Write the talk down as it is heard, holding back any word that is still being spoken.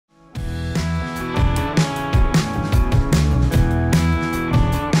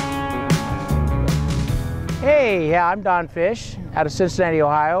Hey, yeah, I'm Don Fish out of Cincinnati,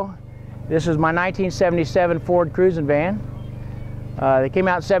 Ohio. This is my 1977 Ford cruising van. They came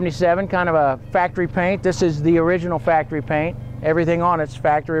out in 77, kind of a factory paint. This is the original factory paint. Everything on it's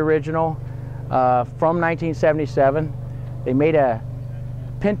factory original from 1977. They made a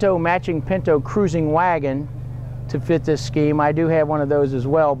matching Pinto cruising wagon to fit this scheme. I do have one of those as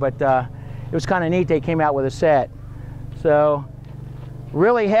well, but it was kind of neat. They came out with a set. So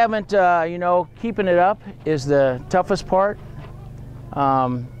really haven't, you know, keeping it up is the toughest part.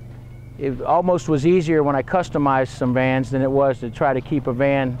 It almost was easier when I customized some vans than it was to try to keep a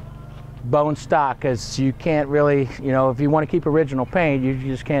van bone stock, because you can't really, you know, if you want to keep original paint, you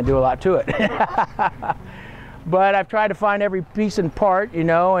just can't do a lot to it. But I've tried to find every piece and part, you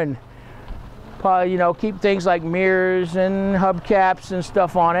know, and you know, keep things like mirrors and hubcaps and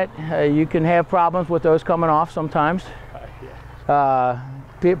stuff on it. You can have problems with those coming off sometimes.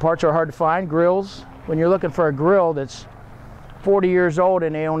 Parts are hard to find. Grills, when you're looking for a grill that's 40 years old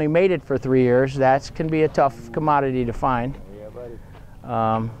and they only made it for 3 years, that can be a tough commodity to find. Yeah, buddy.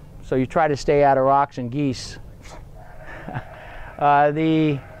 So you try to stay out of rocks and geese.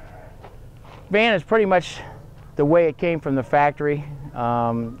 The van is pretty much the way it came from the factory.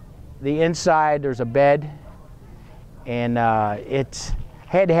 The inside, there's a bed, and it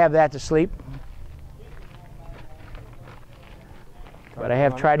had to have that to sleep. But I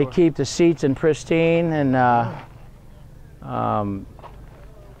have tried to keep the seats in pristine, and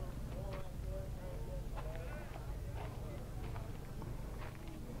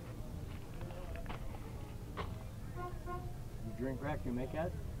drink rack you make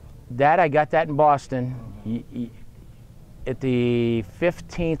that? That I got that in Boston at the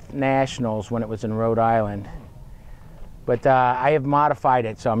 15th Nationals when it was in Rhode Island. But I have modified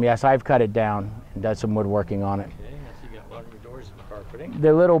it some. Yes, I've cut it down and done some woodworking on it. Okay, so you got laundry doors and carpeting.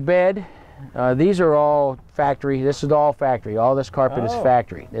 The little bed, these are all factory. This is all factory. All this carpet is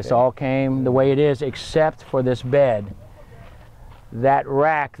factory. This all came the way it is, except for this bed. That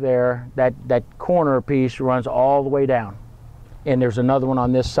rack there, that corner piece runs all the way down. And there's another one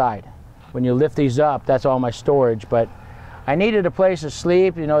on this side. When you lift these up, that's all my storage. But I needed a place to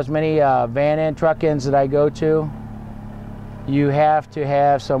sleep. You know, as many van and truck ends that I go to, you have to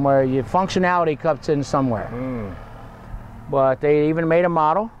have somewhere. Functionality comes in somewhere. But they even made a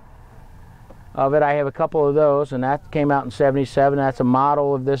model of it. I have a couple of those, and that came out in 77. That's a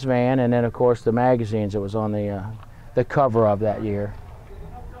model of this van, and then of course the magazines that was on the cover of that year.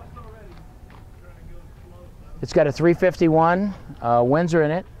 It's got a 351 Windsor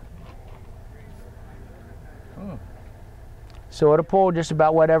in it. So it'll pull just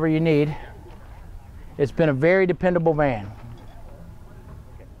about whatever you need. It's been a very dependable van.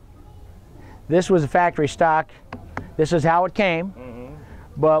 This was a factory stock. This is how it came.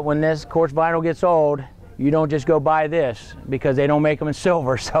 But when this, of course, vinyl gets old, you don't just go buy this because they don't make them in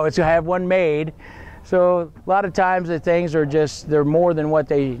silver. So it's to have one made. So a lot of times the things are just, they're more than what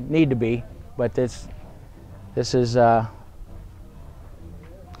they need to be. But this is, that's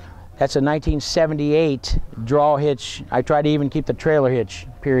a 1978 draw hitch. I tried to even keep the trailer hitch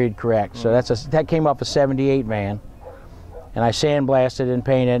period correct. So that came off a 78 van. And I sandblasted and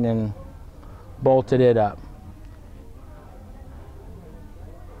painted and bolted it up.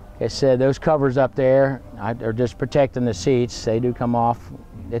 Like I said, those covers up there are just protecting the seats. They do come off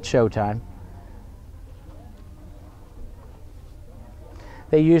at showtime.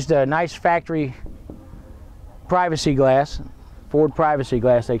 They used a nice factory privacy glass, Ford privacy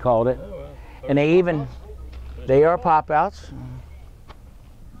glass they called it. And they are pop-outs,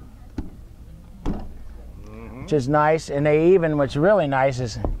 which is nice. And what's really nice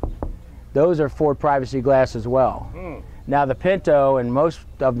is those are Ford privacy glass as well. Now the Pinto and most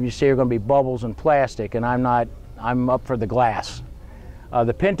of them you see are going to be bubbles and plastic, and I'm up for the glass.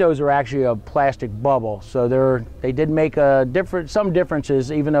 The Pintos are actually a plastic bubble, so they did make some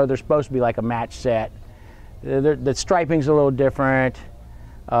differences, even though they're supposed to be like a match set. The striping's a little different.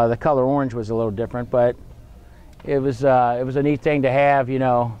 The color orange was a little different, but it was a neat thing to have. You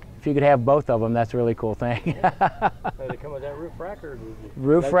know, if you could have both of them, that's a really cool thing. They come with that roof rack, or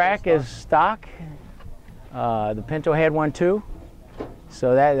roof rack is stock. The Pinto had one too,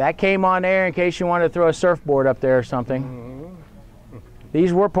 so that came on there in case you wanted to throw a surfboard up there or something.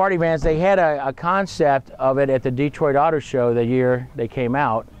 These were party vans. They had a concept of it at the Detroit Auto Show the year they came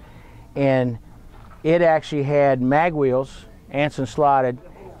out, and it actually had mag wheels, Anson slotted,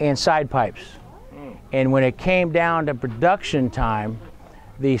 and side pipes. And when it came down to production time,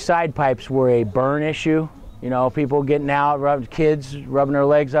 the side pipes were a burn issue. You know, people getting out, kids rubbing their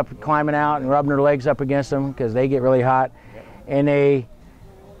legs up, climbing out and rubbing their legs up against them because they get really hot. And they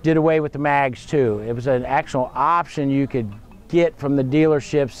did away with the mags too. It was an actual option you could get from the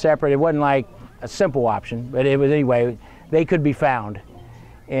dealership separate. It wasn't like a simple option, but it was anyway. They could be found,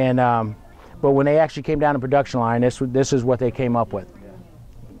 and but when they actually came down the production line, this is what they came up with. Yeah.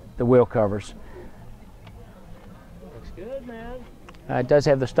 The wheel covers. Looks good, man. It does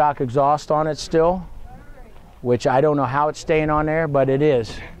have the stock exhaust on it still, which I don't know how it's staying on there, but it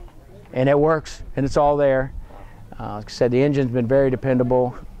is, and it works, and it's all there. Like I said, the engine's been very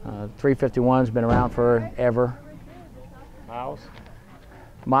dependable. 351's been around forever. Miles?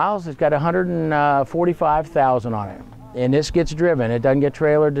 Miles, it's got 145,000 on it. And this gets driven. It doesn't get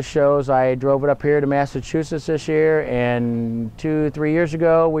trailered to shows. I drove it up here to Massachusetts this year, and 2-3 years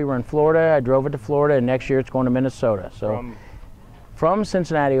ago we were in Florida. I drove it to Florida, and next year it's going to Minnesota. So from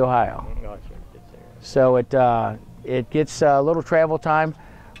Cincinnati, Ohio. So it gets a little travel time,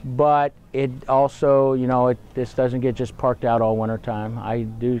 but it also, you know, this doesn't get just parked out all winter time. I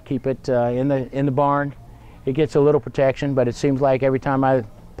do keep it in the barn. It gets a little protection, but it seems like every time I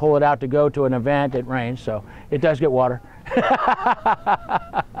pull it out to go to an event, it rains, so it does get water.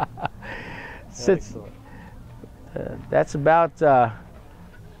 That's about,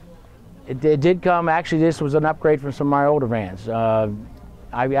 it did come, actually this was an upgrade from some of my older vans. I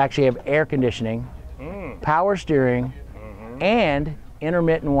actually have air conditioning, power steering, and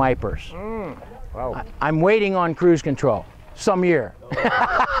intermittent wipers. Wow. I'm waiting on cruise control some year.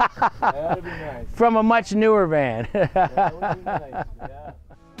 That'd be nice. From a much newer van. That would be nice. Yeah.